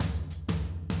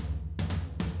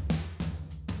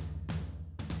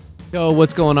Yo,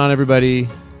 what's going on, everybody?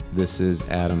 This is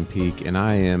Adam Peak, and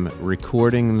I am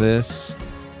recording this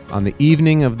on the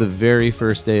evening of the very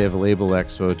first day of Label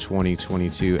Expo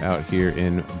 2022 out here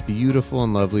in beautiful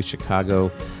and lovely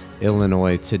Chicago,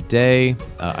 Illinois. Today,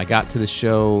 I got to the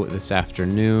show this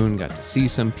afternoon, got to see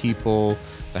some people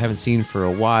I haven't seen for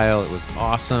a while. It was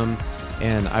awesome,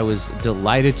 and I was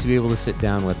delighted to be able to sit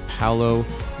down with Paolo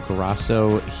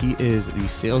Grasso. He is the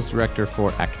sales director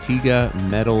for Actiga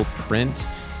Metal Print.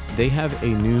 They have a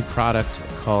new product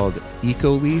called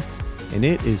EcoLeaf, and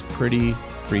it is pretty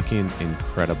freaking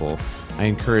incredible. I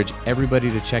encourage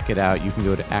everybody to check it out. You can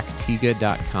go to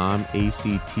actega.com,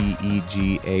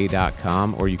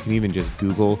 ACTEGA.com, or you can even just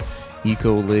Google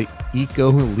EcoLeaf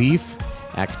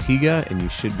Actiga, and you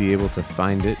should be able to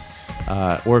find it.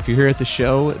 Or if you're here at the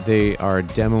show, they are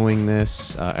demoing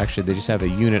this. Actually, they just have a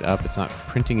unit up. It's not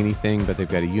printing anything, but they've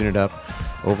got a unit up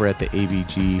over at the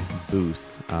ABG booth.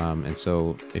 And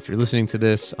so if you're listening to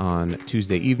this on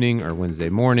Tuesday evening or Wednesday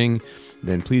morning,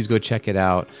 then please go check it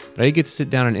out. But I did get to sit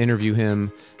down and interview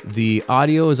him. The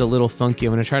audio is a little funky.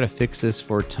 I'm going to try to fix this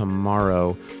for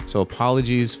tomorrow. So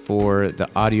apologies for the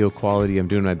audio quality. I'm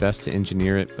doing my best to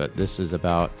engineer it, but this is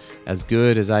about as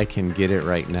good as I can get it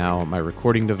right now. My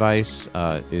recording device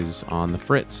is on the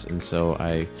fritz, and so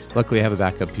I luckily have a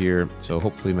backup here. So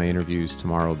hopefully my interviews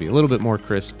tomorrow will be a little bit more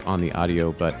crisp on the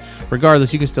audio, but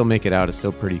regardless, you can still make it out. It's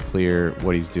still pretty clear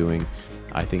what he's doing.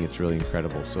 I think it's really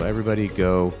incredible. So everybody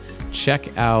go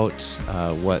check out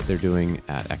what they're doing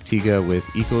at Actiga with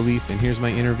EcoLeaf. And here's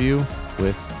my interview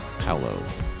with Paolo.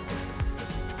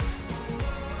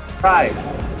 Right.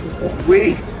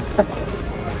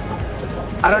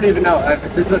 I don't even know.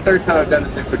 This is the third time I've done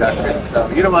this introduction. So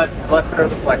you know what? Blessed are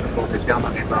the flexible, because shall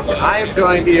not be broken. I am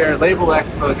joined here at Label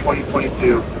Expo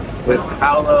 2022 with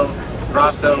Paolo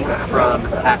Grasso from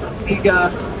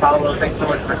Actiga. Paolo, thanks so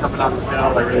much for coming on the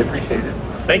show. I really appreciate it.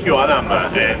 Thank you, Adam,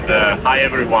 and hi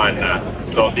everyone.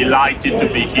 So delighted to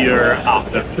be here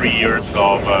after 3 years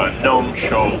of NOM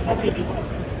show.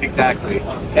 Exactly.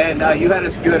 And you had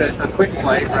a quick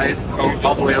flight, right?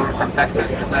 All the way over from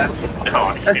Texas, is that?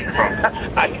 No,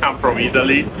 I come from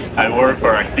Italy. I work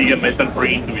for Actiga Metal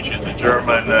Print, which is a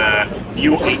German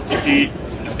new entity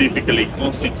specifically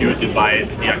constituted by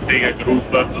the Actiga Group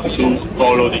to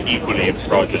follow the EcoLeaf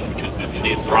project, which is this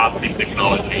disruptive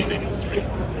technology in the industry.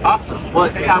 Awesome. Well,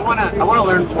 yeah, I want to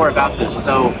learn more about this.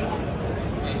 So,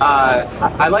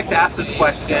 I like to ask this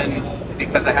question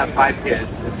because I have 5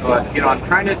 kids, and so I'm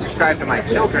trying to describe to my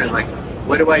children, like,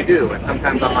 what do I do? And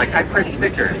sometimes I'm like, I print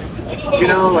stickers.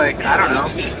 I don't know.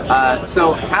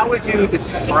 So how would you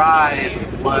describe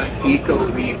what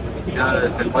EcoLeaf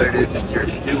does and what it is that you're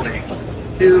doing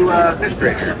to 5th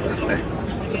graders, let's say?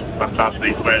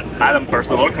 Fantastic. Well, Adam,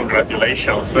 first of all,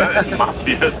 congratulations. It must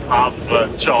be a tough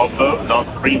job, not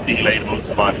printing labels,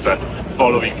 but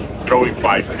growing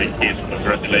 5 kids.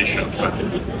 Congratulations.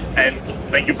 And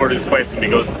thank you for this question,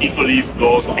 because EcoLeaf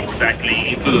goes exactly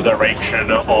into the direction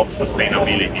of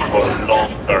sustainability for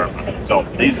long term. So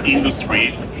this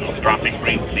industry, graphic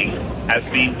printing, has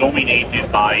been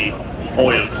dominated by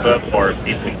foils for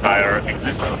its entire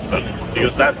existence,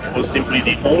 because that was simply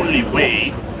the only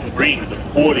way bring the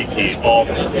quality of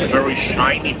very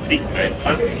shiny pigments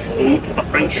to a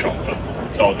print shop.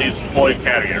 So these foil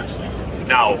carriers.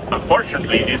 Now,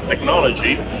 unfortunately, this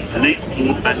technology leads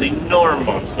to an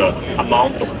enormous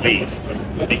amount of waste,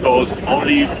 because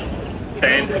only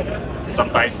 10,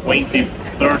 sometimes 20,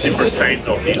 30%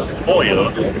 of these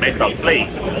foil metal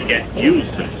flakes get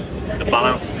used. The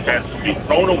balance has to be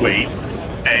thrown away,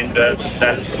 and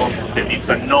it's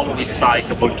a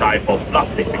non-recyclable type of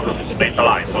plastic because it's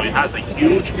metallized. So it has a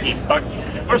huge impact,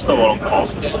 first of all on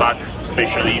cost, but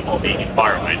especially on the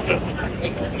environment.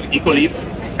 EcoLeaf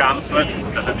comes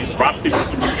as a disruptive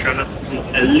solution to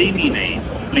eliminate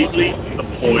completely the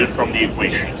foil from the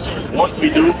equation. So what we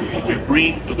do, we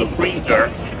bring to the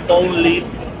printer only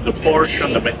the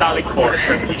portion, the metallic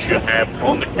portion which you have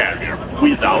on the carrier,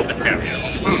 without the carrier.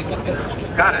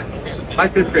 Got it. My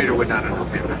 5th grader would not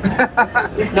understand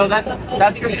that. No,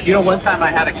 that's good. One time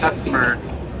I had a customer,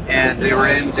 and they were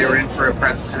in for a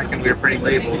press check, and we were printing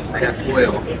labels. They had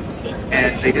foil,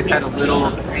 and they just had a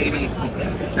little tiny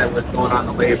piece that was going on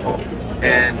the label,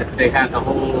 and they had the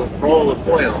whole roll of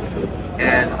foil.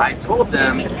 And I told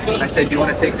them, I said, "Do you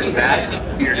want to take this back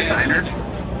to your designer?"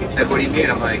 He said, "What do you mean?"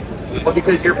 I'm like, "Well,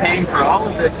 because you're paying for all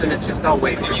of this, and it's just all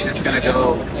waste. It's just going to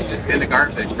go in the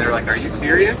garbage." They're like, "Are you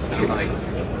serious?" And I'm like,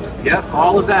 "Yep,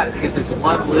 all of that to get this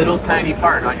one little tiny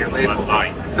part on your label."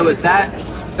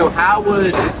 So how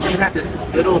would you have this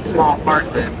little small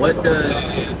part then? What does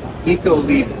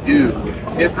EcoLeaf do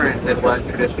different than what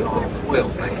traditional foil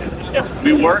might do? Yeah,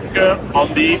 we work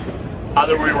on the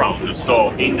other way around.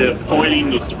 So in the foil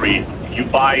industry, you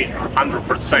buy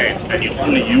 100% and you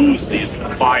only use these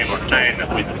 5 or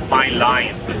 10 with the fine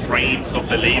lines, the frames of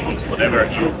the labels, whatever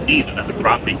you need as a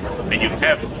graphic, and you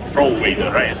have to throw away the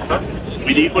rest.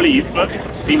 With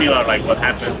eColeaf, similar like what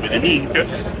happens with an ink,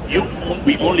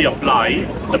 we only apply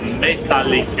the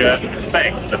metallic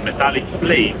effects, the metallic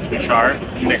flakes which are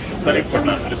necessary for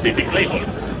that specific label,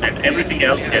 and everything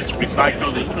else gets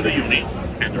recycled into the unit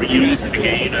and reused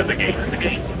again and again and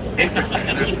again. Interesting.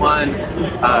 There's one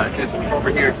just over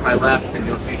here to my left, and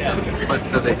you'll see some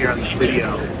clips of it here on this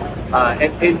video.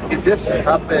 And is this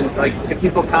up and like, can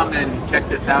people come and check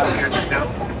this out here in the show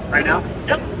right now?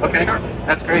 Yep. Okay, sure.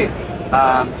 That's great.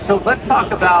 So let's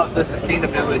talk about the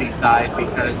sustainability side,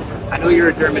 because I know you're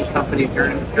a German company.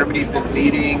 Germany's been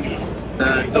leading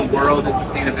the world in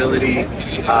sustainability.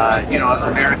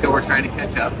 America, we're trying to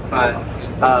catch up. But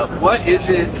what is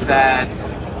it that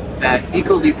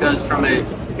eColeaf does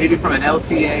maybe from an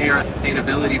LCA or a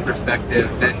sustainability perspective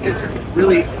that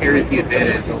really carries the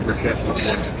advantage over traditional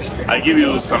ones? I'll give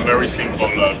you some very simple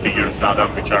figures,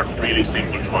 Adam, which are really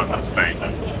simple to understand.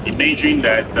 Imagine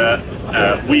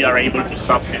that we are able to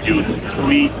substitute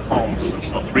 3 tons,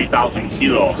 so 3,000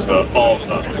 kilos of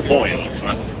foils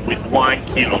with 1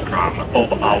 kilogram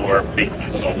of our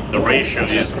pigment. So the ratio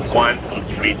is 1 to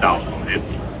 3,000.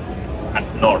 It's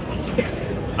enormous.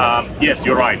 Yes,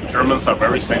 you're right. Germans are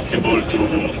very sensible to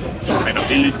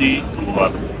sustainability, to a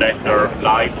better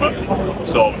life.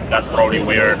 So that's probably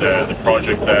where the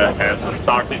project has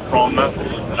started from.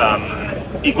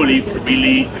 eColeaf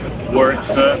really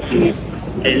works to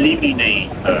eliminate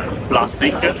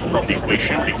plastic from the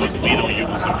equation because we don't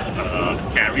use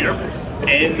a carrier,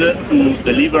 and to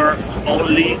deliver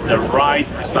only the right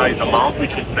precise amount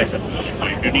which is necessary. So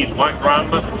if you need 1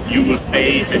 gram, you will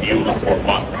pay and use more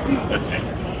water. That's it.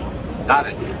 Got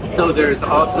it. So there's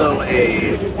also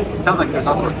it sounds like there's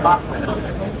also a cost benefit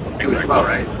as well,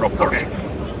 right? Proportion.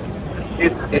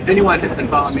 Okay. If anyone has been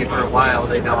following me for a while,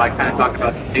 they know I kind of talk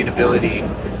about sustainability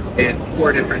in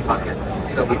 4 different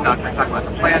buckets. So I talk about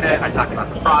the planet, I talk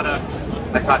about the product,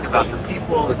 I talk about the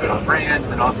people, the brand,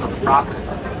 and also the profit.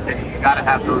 And you got to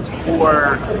have those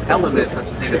 4 elements of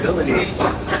sustainability,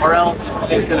 or else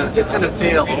it's gonna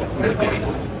fail ultimately.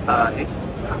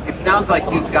 It sounds like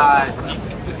you've got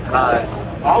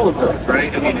all of those,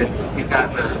 right? I mean, you've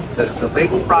got the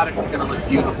labeled product is going to look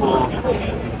beautiful.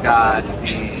 You've got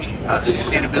the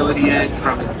sustainability edge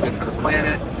from it's good for the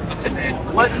planet. And then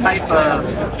what type of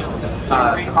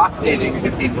cost savings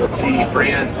do people see,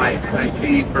 brands might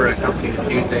see for a company that's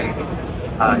using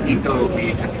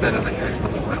eColeaf instead of a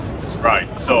traditional foil?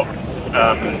 Right. So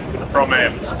from a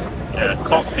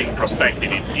costing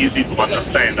perspective, it's easy to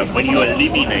understand that when you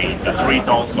eliminate the 3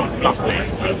 tons of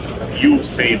plastics, you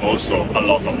save also a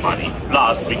lot of money.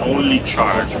 Plus, we only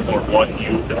charge for what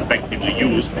you effectively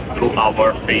use through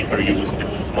our pay-per-use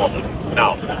business model.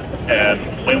 Now,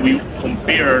 when we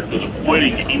compare to the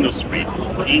foiling industry,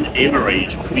 in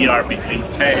average, we are between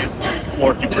 10 and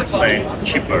 40%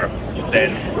 cheaper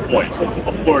than foils.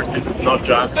 Of course, this is not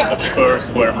just a per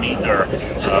square meter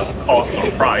cost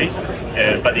or price,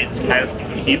 but it has to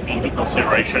keep into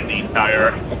consideration the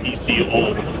entire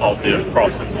TCO of the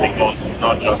process, because it's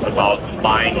not just about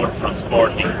buying or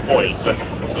transporting foils,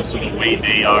 it's also the way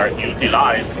they are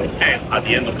utilized, and at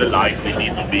the end of the life they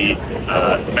need to be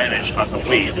managed as a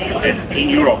waste. And in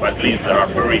Europe, at least, there are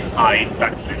very high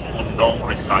taxes on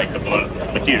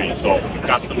non-recyclable materials. So the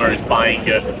customer is buying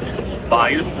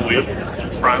buy the foil,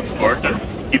 transport,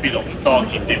 keep it on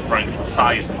stock in different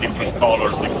sizes, different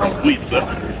colors, different width,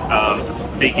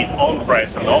 take it on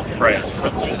press and off press,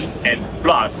 and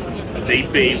plus they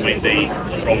pay when they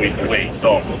throw it away.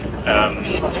 So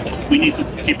we need to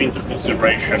keep into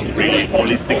consideration really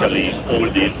holistically all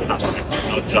these aspects,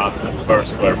 not just the per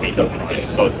square meter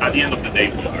price. So at the end of the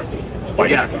day, we are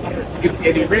quite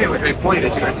And you bring up a great point.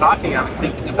 As you were talking, I was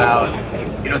thinking about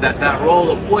that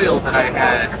roll of foil that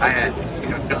I had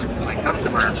shown to my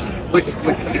customer, which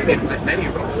came with many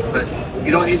rolls, but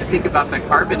you don't need to think about the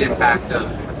carbon impact of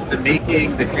the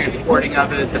making, the transporting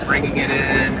of it, the bringing it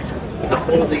in, the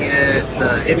holding it,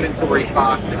 the inventory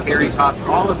cost, the carry cost,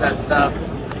 all of that stuff.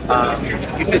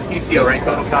 You said TCO, right?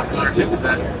 Total cost of ownership. Is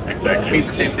that exactly means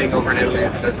the same thing over in Italy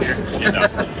as it does here? It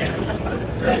does.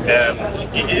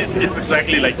 It's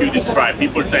exactly like you described.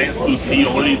 People tend to see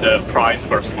only the price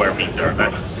per square meter.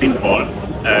 That's simple,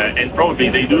 and probably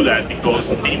they do that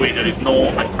because anyway there was no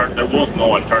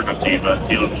alternative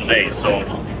till today. So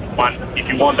if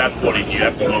you want that quality, you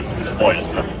have to go to the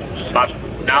foils. But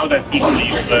now that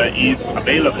EcoLeaf is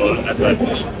available as a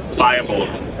viable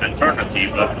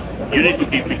alternative, you need to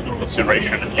keep into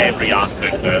consideration every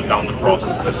aspect down the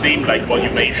process. The same like what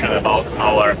you mentioned about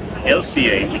our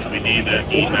LCA, which we did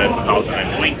in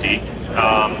 2020.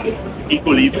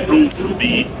 EcoLeaf proved to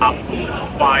be up to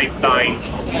 5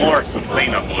 times more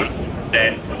sustainable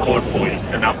than cold foils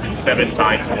and up to 7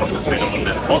 times more sustainable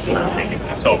than hot stamping.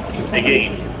 So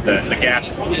again, the gap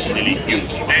is really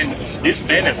huge. And this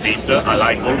benefit, I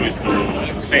like always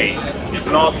to say, is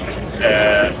not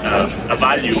a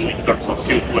value in terms of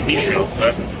CO2 emissions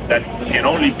that can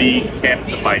only be kept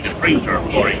by the printer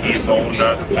for his own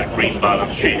green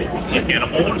balance sheet. It can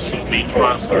also be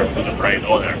transferred to the brand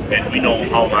owner, and we know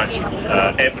how much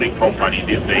every company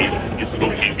these days is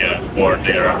looking for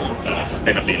their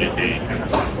sustainability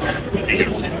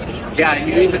figures. Yeah, and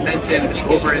you even mentioned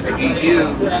over in the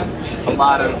EU, a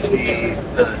lot of the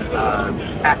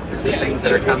taxes and things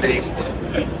that are coming.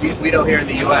 We know here in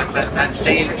the U.S. that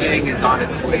same thing is on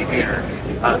its way here.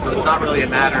 So it's not really a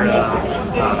matter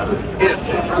of if,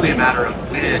 it's really a matter of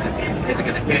when is it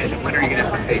going to hit, and when are you going to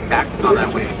have to pay taxes on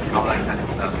that waste and all that kind of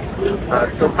stuff.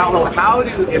 So Paolo, how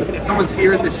do, if someone's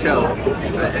here at the show,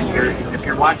 and if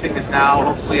you're watching this now,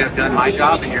 hopefully I've done my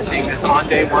job and you're seeing this on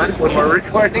day one when we're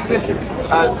recording this.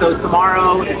 So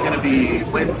tomorrow is going to be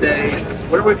Wednesday.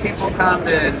 Where would people come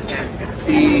and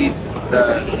see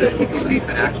the EcoLeaf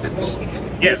in action?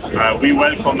 Yes, we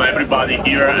welcome everybody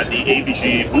here at the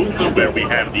ABG booth where we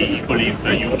have the EcoLeaf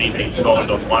unit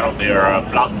installed on one of their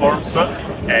platforms,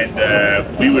 and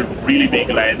we will really be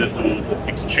glad to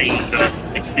exchange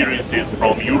experiences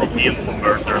from European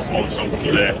converters also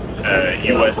to the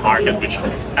US market, which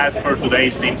as per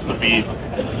today seems to be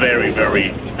very,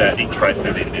 very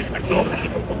interested in this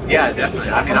technology. Yeah, definitely.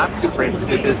 I mean, I'm super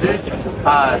interested. Is it,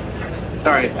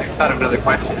 sorry, I just thought of another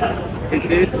question. Is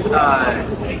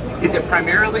it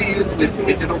primarily used with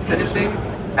digital finishing,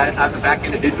 at the back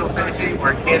end of digital finishing,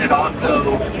 or can it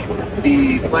also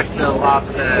be flexo,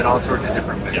 offset, all sorts of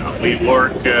different things?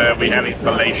 Yeah, we have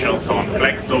installations on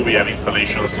flexo, we have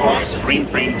installations on screen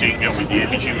printing with the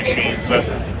ABG machines,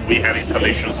 we have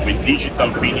installations with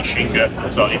digital finishing,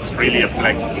 so it's really a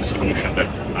flexible solution that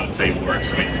I would say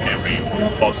works with every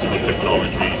possible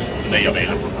technology today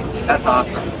available. That's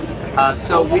awesome.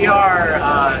 So we are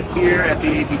here at the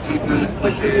ABG booth,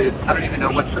 which is, I don't even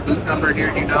know, what's the booth number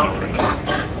here, do you know?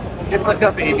 Just look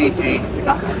up ABG.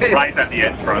 Right at the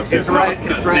entrance. It's right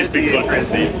at the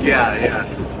entrance.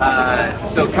 Yeah.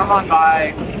 So come on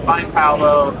by, find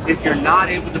Paolo. If you're not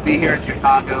able to be here in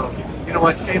Chicago, you know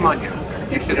what, shame on you.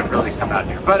 You should have really come out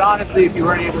here. But honestly, if you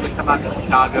weren't able to come out to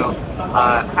Chicago,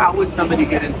 how would somebody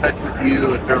get in touch with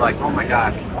you if they're like, oh my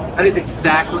gosh, that is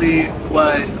exactly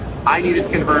what I need as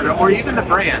converter, or even the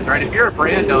brands, right? If you're a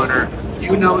brand owner,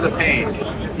 you know the pain,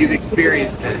 you've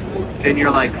experienced it, and you're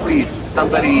like, please,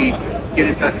 somebody get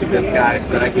in touch with this guy so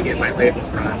that I can get my labels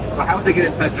run. So how would they get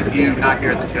in touch with you, not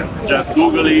here at the show? Just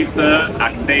Google it,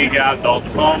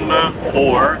 actega.com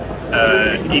or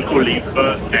EcoLeaf,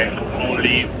 and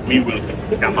only we will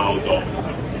come out of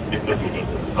Mr. Google.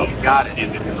 So got it.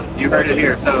 Easy. You heard it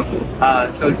here. So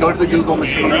so go to the Google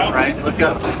machine, right? Look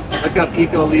up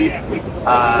EcoLeaf,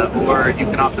 or you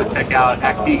can also check out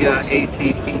Actega,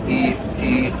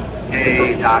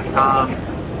 actega.com.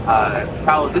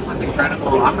 Paolo, this is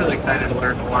incredible. I'm really excited to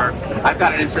learn more. I've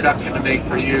got an introduction to make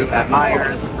for you at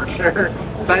Myers for sure.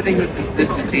 So I think this is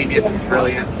genius. It's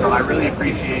brilliant. So I really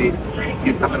appreciate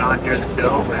you coming on here at the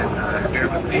show and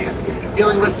sharing with me and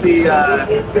dealing with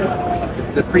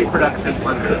the pre-production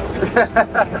blunders.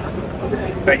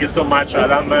 Thank you so much,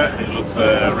 Adam. It was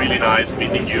really nice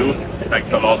meeting you.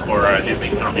 Thanks a lot for this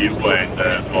interview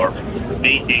and for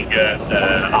making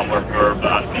our verb,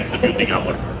 distributing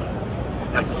our verb.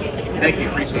 Absolutely. Thank you.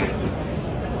 Appreciate it.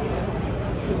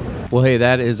 Well, hey,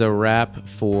 that is a wrap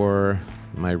for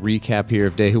my recap here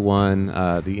of day one.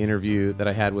 The interview that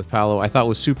I had with Paolo I thought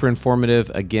was super informative.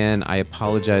 Again, I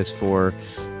apologize for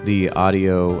the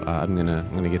audio. I'm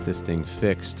gonna get this thing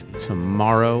fixed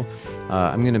tomorrow.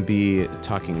 I'm gonna be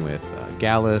talking with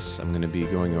Gallus. I'm gonna be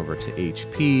going over to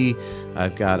HP.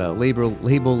 I've got a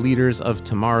label leaders of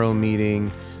tomorrow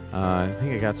meeting. I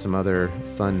think I got some other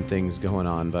fun things going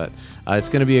on, but it's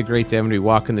going to be a great day. I'm going to be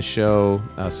walking the show,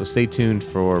 so stay tuned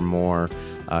for more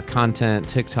content,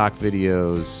 TikTok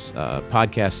videos,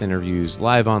 podcast interviews,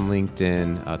 live on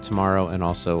LinkedIn tomorrow and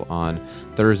also on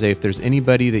Thursday. If there's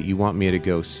anybody that you want me to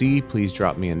go see, please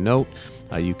drop me a note.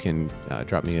 You can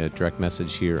drop me a direct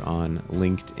message here on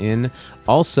LinkedIn.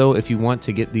 Also, if you want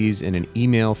to get these in an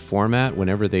email format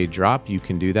whenever they drop, you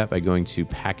can do that by going to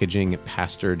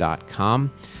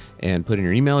packagingpastor.com. and put in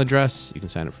your email address. You can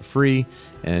sign up for free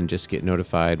and just get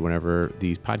notified whenever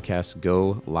these podcasts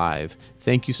go live.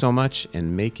 Thank you so much,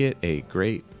 and make it a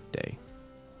great day.